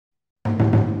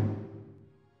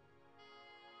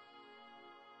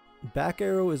Back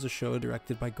Arrow is a show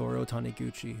directed by Gorou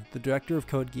Taniguchi, the director of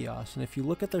Code Geass, and if you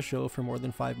look at their show for more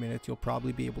than 5 minutes, you'll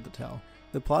probably be able to tell.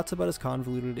 The plot's about as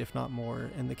convoluted, if not more,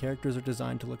 and the characters are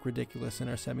designed to look ridiculous in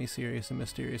our semi-serious and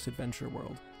mysterious adventure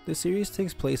world. The series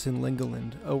takes place in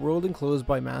Lingaland, a world enclosed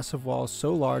by massive walls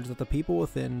so large that the people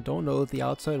within don't know that the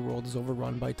outside world is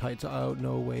overrun by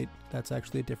no wait, that's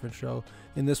actually a different show.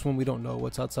 In this one we don't know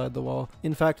what's outside the wall.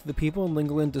 In fact, the people in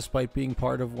Lingaland, despite being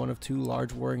part of one of two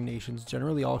large warring nations,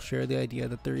 generally all share the idea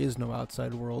that there is no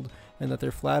outside world, and that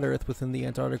their flat earth within the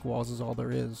Antarctic walls is all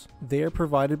there is. They are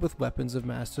provided with weapons of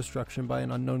mass destruction by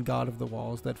an unknown god of the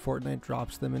walls that Fortnite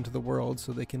drops them into the world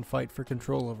so they can fight for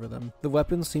control over them. The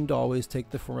weapons seem to always take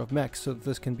the form of mechs, so that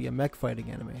this can be a mech fighting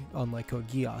anime, unlike Code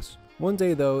Geass. One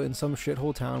day though, in some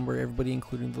shithole town where everybody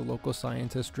including the local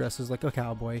scientist dresses like a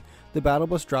cowboy, the battle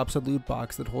bus drops a loot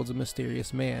box that holds a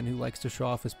mysterious man who likes to show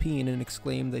off his peen and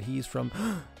exclaim that he's from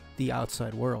the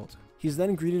outside world. He's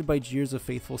then greeted by jeers of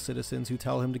faithful citizens who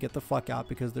tell him to get the fuck out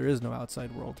because there is no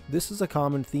outside world. This is a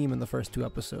common theme in the first 2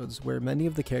 episodes, where many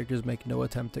of the characters make no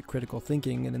attempt at critical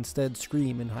thinking and instead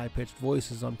scream in high-pitched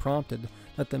voices unprompted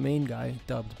that the main guy,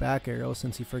 dubbed Back Arrow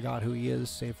since he forgot who he is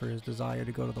save for his desire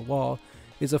to go to the wall,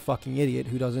 is a fucking idiot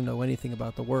who doesn't know anything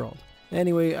about the world.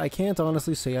 Anyway, I can't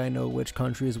honestly say I know which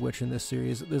country is which in this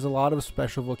series. There's a lot of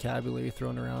special vocabulary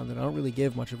thrown around and I don't really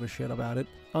give much of a shit about it.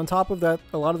 On top of that,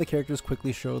 a lot of the characters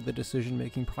quickly show the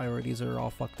decision-making priorities are all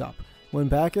fucked up. When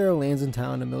Back Arrow lands in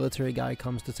town, a military guy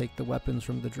comes to take the weapons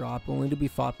from the drop, only to be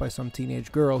fought by some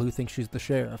teenage girl who thinks she's the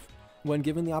sheriff. When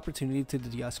given the opportunity to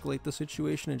de-escalate the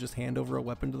situation and just hand over a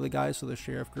weapon to the guy so the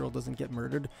sheriff girl doesn't get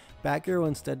murdered, Back Arrow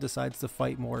instead decides to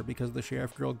fight more because the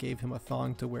sheriff girl gave him a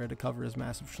thong to wear to cover his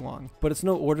massive schlong. But it's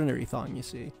no ordinary thong, you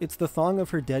see. It's the thong of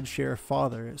her dead sheriff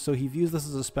father, so he views this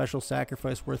as a special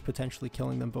sacrifice worth potentially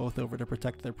killing them both over to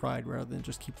protect their pride rather than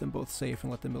just keep them both safe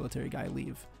and let the military guy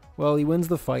leave. Well, he wins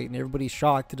the fight, and everybody's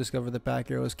shocked to discover that Back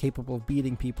Arrow is capable of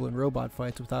beating people in robot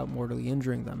fights without mortally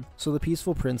injuring them. So the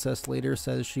peaceful princess later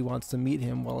says she wants to meet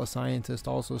him, while a scientist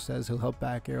also says he'll help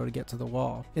Back Arrow to get to the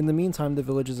wall. In the meantime, the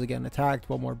village is again attacked,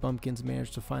 while more bumpkins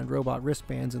manage to find robot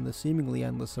wristbands in the seemingly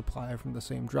endless supply from the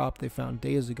same drop they found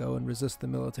days ago and resist the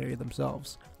military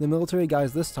themselves. The military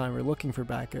guys this time are looking for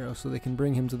Back Arrow so they can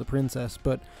bring him to the princess,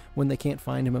 but when they can't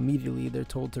find him immediately, they're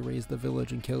told to raise the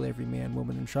village and kill every man,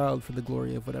 woman, and child for the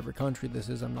glory of whatever country this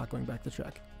is. I'm not going back to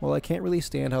check. While I can't really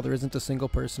stand how there isn't a single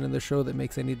person in the show that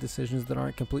makes any decisions that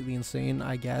aren't completely insane,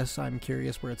 I guess I'm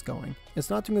curious where it's going. It's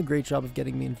not doing a great job of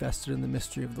getting me invested in the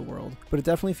mystery of the world, but it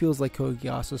definitely feels like Code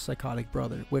Geass' psychotic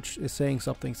brother, which is saying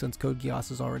something since Code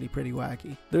Geass is already pretty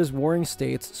wacky. There's warring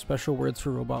states, special words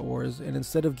for robot wars, and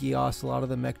instead of Geass, a lot of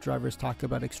the mech drivers talk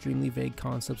about extremely vague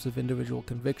concepts of individual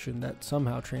conviction that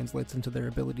somehow translates into their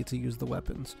ability to use the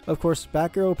weapons. Of course,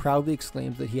 Back Arrow proudly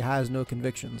exclaims that he has no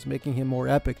convictions, making him more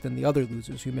epic than the other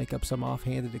losers who make up some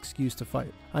offhanded excuse to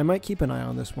fight. I might keep an eye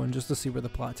on this one just to see where the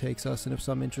plot takes us and if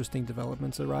some interesting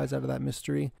developments arise out of that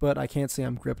mystery, but I can't say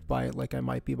I'm gripped by it like I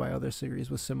might be by other series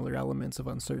with similar elements of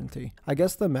uncertainty. I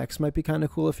guess the mechs might be kinda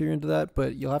cool if you're into that,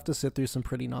 but you'll have to sit through some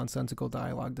pretty nonsensical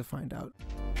dialogue to find out.